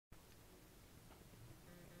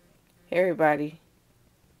Hey everybody,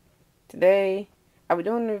 today I'll be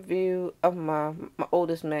doing a review of my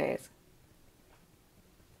oldest mask,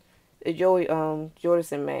 the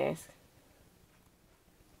Jordison mask.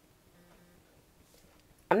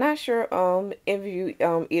 I'm not sure if you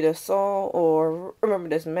either saw or remember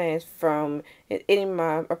this mask from any of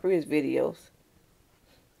my previous videos.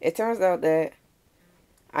 It turns out that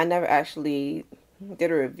I never actually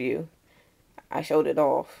did a review. I showed it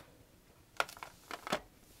off.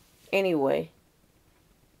 Anyway,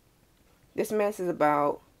 this mask is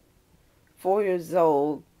about 4 years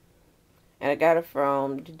old, and I got it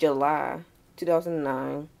from July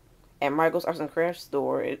 2009 at Michael's Arts and Crafts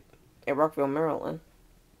store in Rockville, Maryland.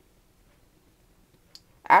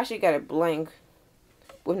 I actually got it blank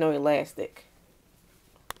with no elastic.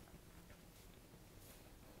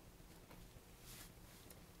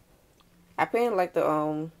 I painted like the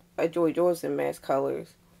a Jordison mask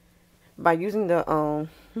colors by using the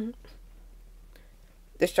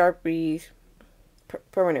the Sharpie's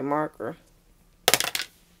permanent marker.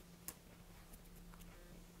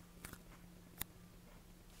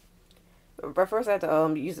 But first I had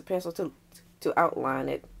to use the pencil to outline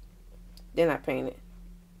it. Then I painted.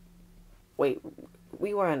 Wait,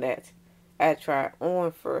 rewind that. I had to try it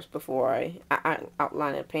on first before I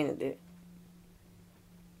outlined and painted it.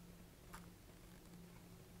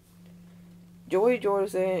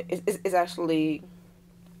 Jordison is actually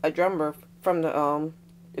a drummer from the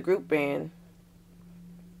group band,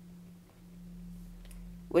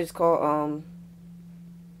 which is called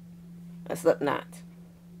a Slipknot.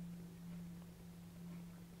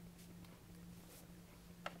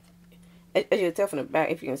 As you can tell from the back,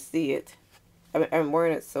 if you can see it, I'm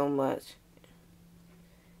wearing it so much.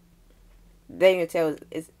 Then you can tell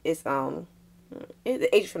it's the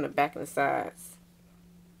edge from the back and the sides.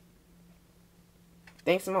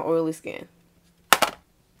 Thanks to my oily skin.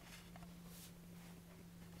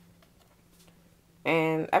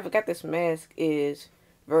 And I forgot this mask is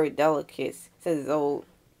very delicate since it's old.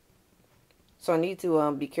 So I need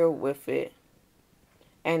to be careful with it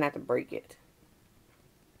and not to break it.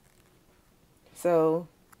 So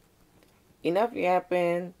enough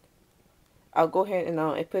yapping. I'll go ahead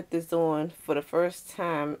and put this on for the first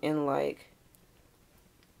time in like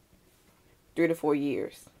 3 to 4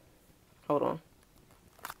 years. Hold on.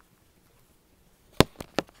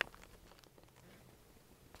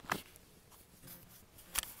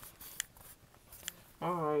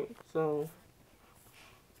 Alright, so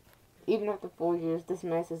even after 4 years, this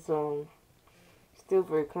mask is still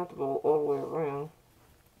very comfortable all the way around.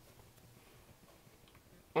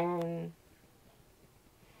 And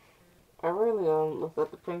I really looked at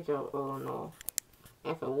the paint job all in all.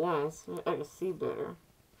 And for once, I can see better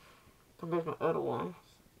compared to my other ones.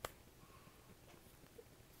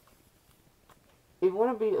 If you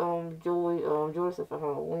want to be Jordison for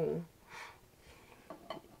Halloween,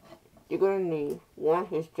 you're gonna need 1,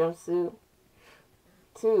 his jumpsuit,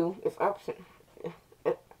 2, his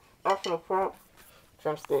optional prop,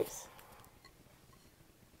 drumsticks.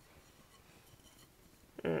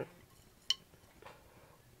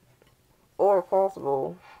 Or if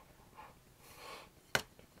possible,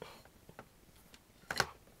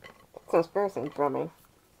 some experience drumming,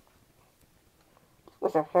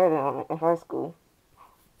 which I've had in high school.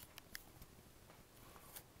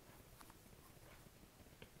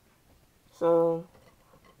 So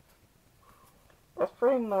that's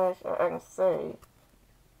pretty much all I can say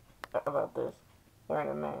about this, wearing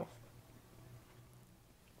a mask.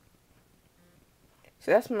 So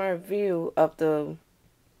that's my review of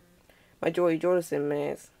my Jordison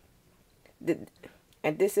mask.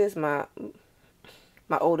 And this is my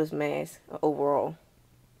oldest mask overall.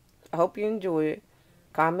 I hope you enjoy it.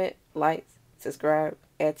 Comment, like, subscribe,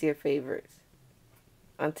 add to your favorites.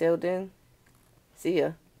 Until then, see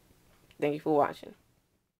ya. Thank you for watching.